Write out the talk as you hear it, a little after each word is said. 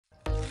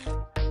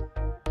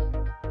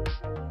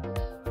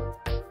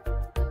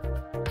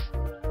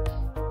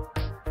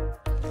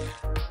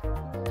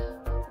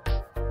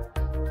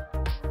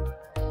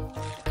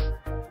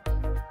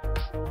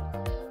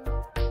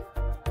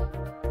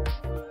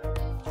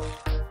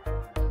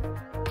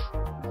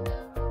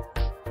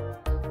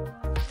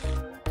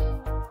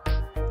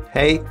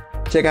Hey,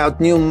 check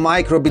out new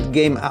Microbit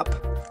game app.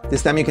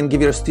 This time you can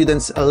give your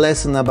students a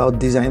lesson about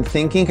design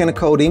thinking and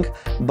coding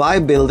by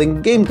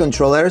building game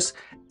controllers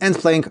and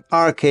playing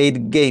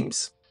arcade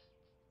games.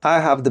 I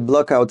have the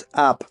Blockout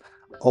app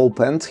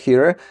opened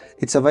here.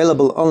 It's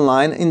available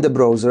online in the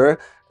browser.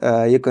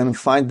 You can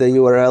find the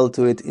URL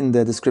to it in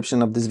the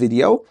description of this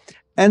video.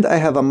 And I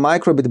have a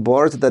Microbit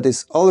board that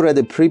is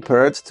already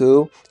prepared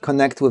to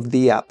connect with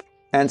the app.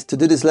 And to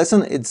do this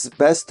lesson, it's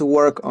best to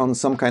work on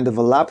some kind of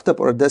a laptop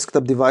or a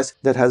desktop device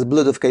that has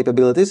Bluetooth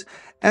capabilities.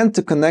 And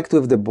to connect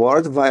with the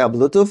board via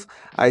Bluetooth,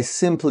 I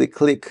simply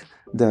click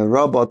the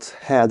robot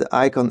head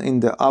icon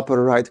in the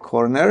upper right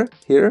corner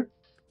here.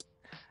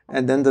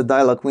 And then the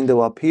dialog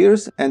window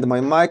appears and my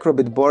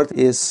Microbit board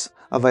is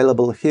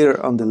available here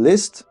on the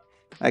list.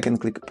 I can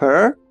click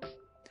pair.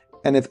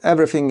 And if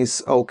everything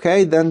is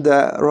okay, then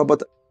the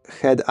robot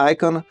head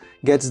icon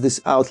gets this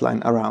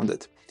outline around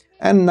it.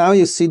 And now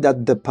you see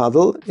that the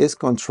paddle is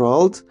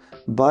controlled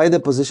by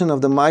the position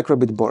of the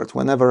Microbit board.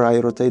 Whenever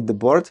I rotate the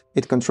board,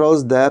 it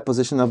controls the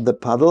position of the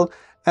paddle,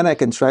 and I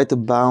can try to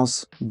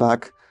bounce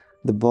back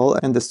the ball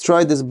and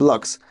destroy these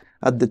blocks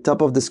at the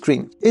top of the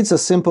screen. It's a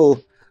simple,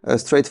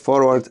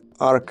 straightforward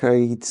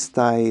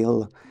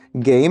arcade-style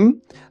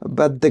game,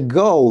 but the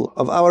goal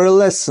of our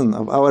lesson,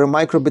 of our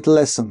Microbit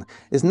lesson,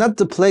 is not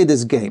to play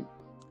this game,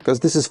 because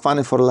this is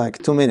funny for like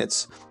 2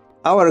 minutes.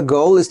 Our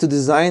goal is to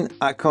design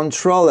a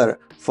controller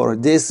for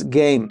this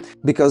game,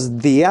 because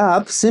the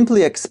app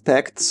simply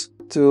expects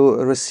to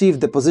receive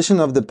the position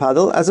of the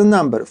paddle as a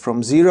number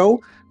from 0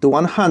 to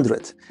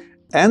 100,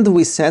 and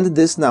we send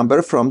this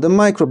number from the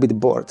Microbit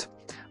board.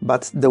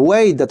 But the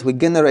way that we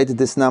generate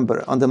this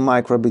number on the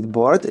Microbit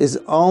board is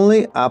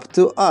only up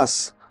to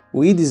us.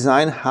 We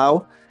design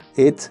how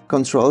it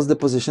controls the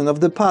position of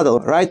the paddle.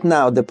 Right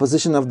now, the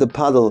position of the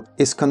paddle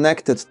is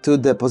connected to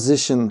the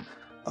position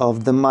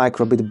of the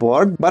Microbit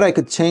board, but I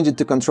could change it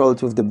to control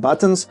it with the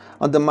buttons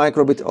on the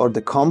Microbit or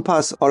the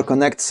compass, or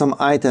connect some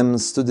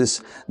items to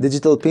these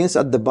digital pins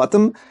at the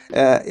bottom.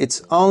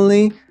 It's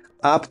only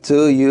up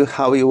to you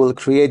how you will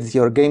create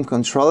your game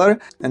controller,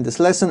 and this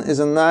lesson is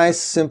a nice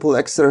simple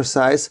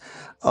exercise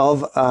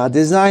of a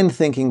design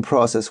thinking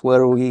process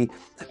where we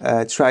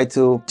try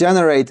to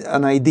generate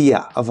an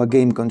idea of a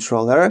game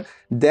controller,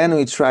 then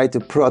we try to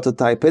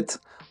prototype it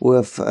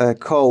with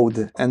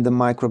code and the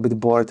Microbit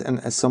board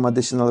and some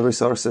additional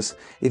resources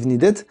if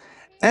needed,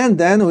 and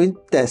then we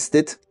test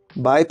it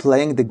by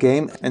playing the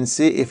game and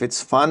see if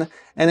it's fun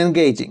and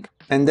engaging.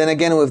 And then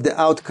again, with the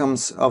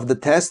outcomes of the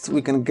test,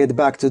 we can get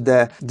back to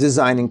the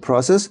designing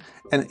process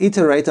and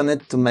iterate on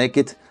it to make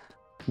it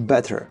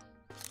better.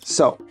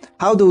 So,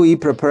 how do we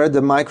prepare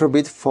the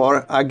Microbit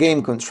for a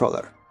game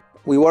controller?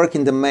 We work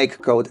in the Make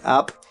Code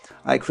app.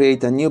 I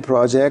create a new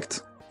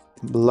project,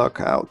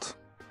 Blockout.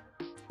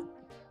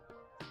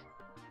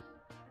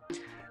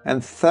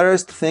 And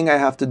first thing I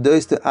have to do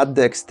is to add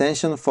the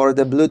extension for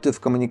the Bluetooth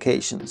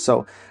communication.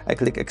 So I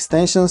click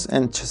extensions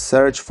and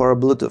search for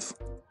Bluetooth.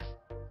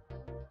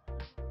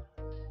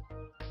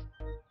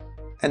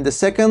 And the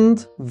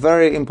second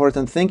very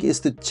important thing is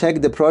to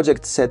check the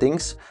project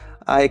settings.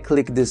 I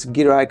click this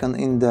gear icon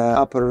in the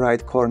upper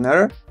right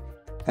corner,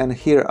 and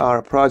here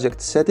are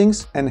project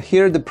settings. And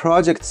here the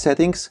project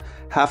settings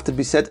have to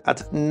be set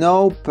at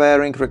no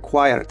pairing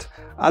required.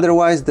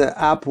 Otherwise the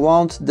app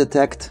won't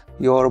detect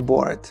your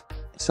board.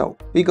 So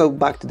we go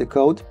back to the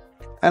code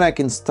and I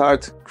can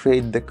start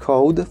create the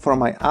code for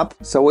my app.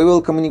 So we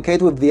will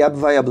communicate with the app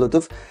via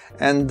Bluetooth,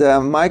 and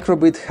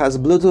Microbit has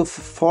Bluetooth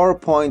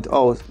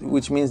 4.0,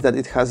 which means that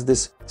it has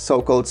this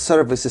so-called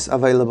services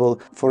available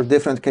for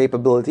different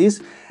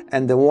capabilities.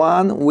 And the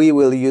one we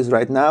will use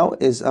right now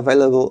is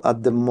available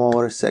at the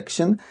More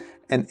section,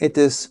 and it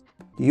is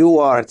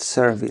UART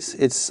service.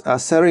 It's a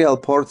serial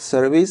port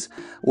service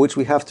which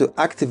we have to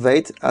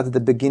activate at the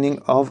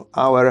beginning of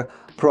our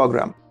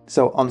program.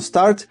 So on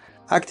start,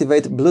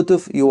 activate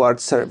Bluetooth UART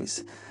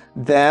service.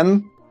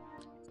 Then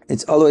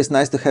it's always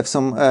nice to have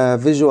some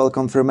visual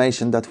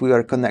confirmation that we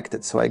are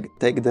connected. So I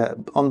take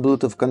the on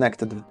Bluetooth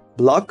connected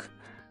block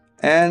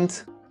and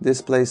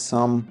display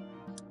some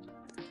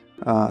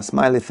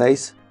smiley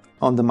face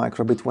on the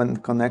Microbit when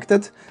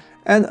connected.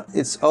 And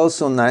it's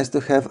also nice to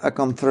have a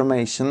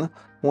confirmation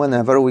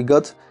whenever we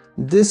got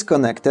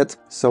disconnected.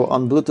 So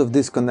on Bluetooth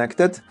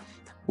disconnected,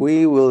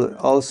 we will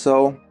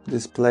also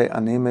display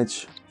an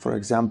image, for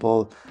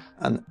example,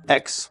 an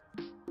X.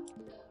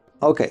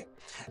 Okay,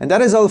 and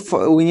that is all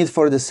we need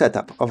for the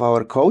setup of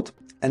our code,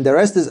 and the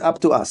rest is up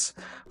to us.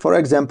 For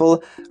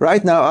example,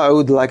 right now I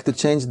would like to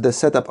change the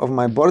setup of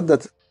my board,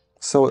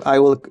 so I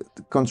will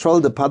control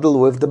the paddle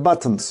with the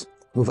buttons,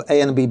 with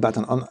A and B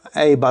button. On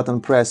A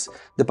button press,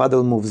 the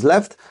paddle moves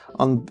left,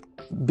 on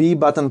B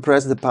button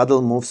press, the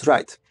paddle moves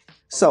right.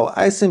 So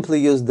I simply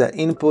use the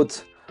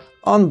input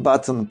on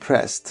button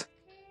pressed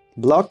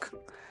block,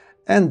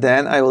 and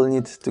then I will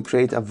need to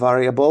create a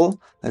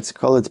variable, let's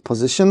call it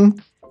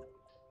position,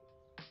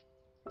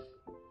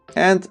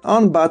 and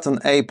on button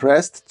A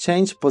pressed,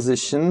 change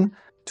position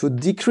to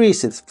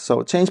decrease it,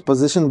 so change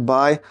position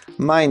by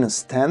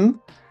 -10,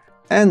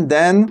 and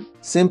then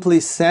simply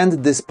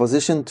send this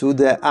position to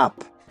the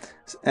app.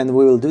 And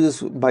we will do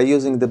this by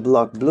using the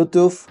block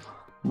Bluetooth,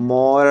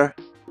 more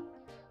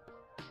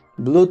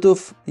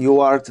Bluetooth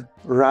UART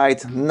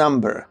write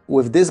number.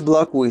 With this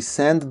block we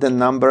send the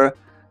number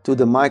to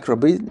the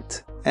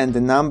microbit, and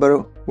the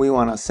number we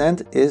want to send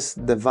is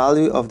the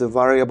value of the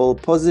variable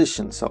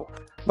position. So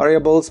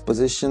variables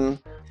position,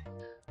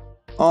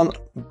 on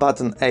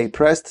button A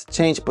pressed,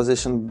 change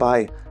position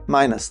by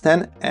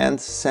 -10 and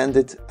send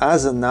it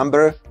as a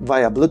number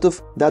via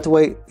Bluetooth. That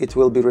way it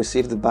will be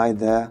received by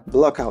the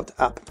Blockout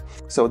app.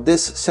 So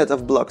this set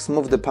of blocks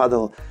move the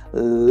paddle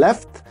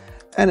left,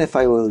 and if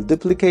I will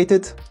duplicate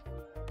it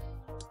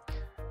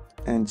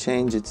and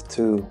change it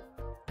to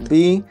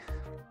B,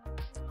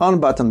 on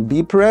button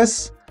B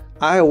press,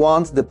 I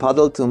want the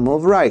paddle to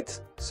move right.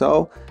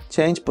 So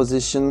change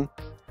position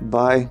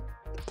by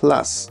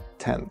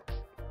 +10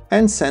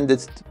 and send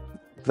it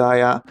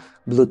via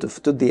Bluetooth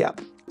to the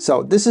app.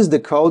 So this is the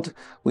code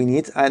we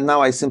need, and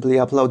now I simply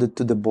upload it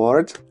to the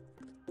board.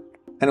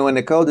 And when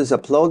the code is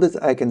uploaded,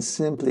 I can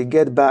simply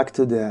get back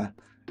to the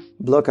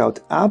Blockout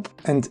app,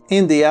 and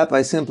in the app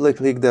I simply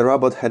click the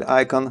robot head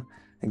icon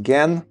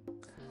again.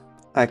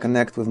 I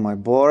connect with my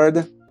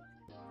board,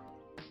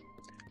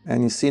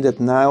 and you see that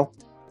now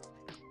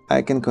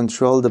I can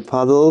control the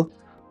paddle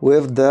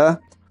with the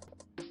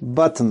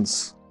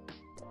buttons.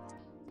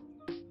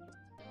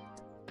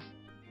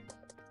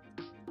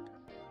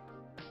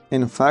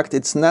 In fact,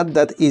 it's not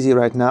that easy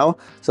right now,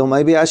 so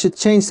maybe I should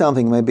change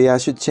something. Maybe I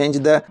should change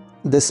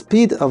the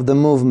speed of the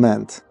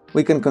movement.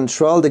 We can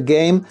control the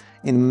game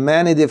in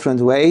many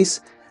different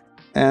ways,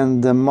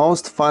 and the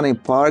most funny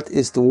part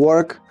is to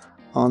work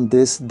on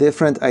these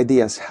different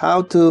ideas,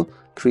 how to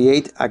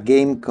create a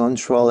game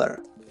controller.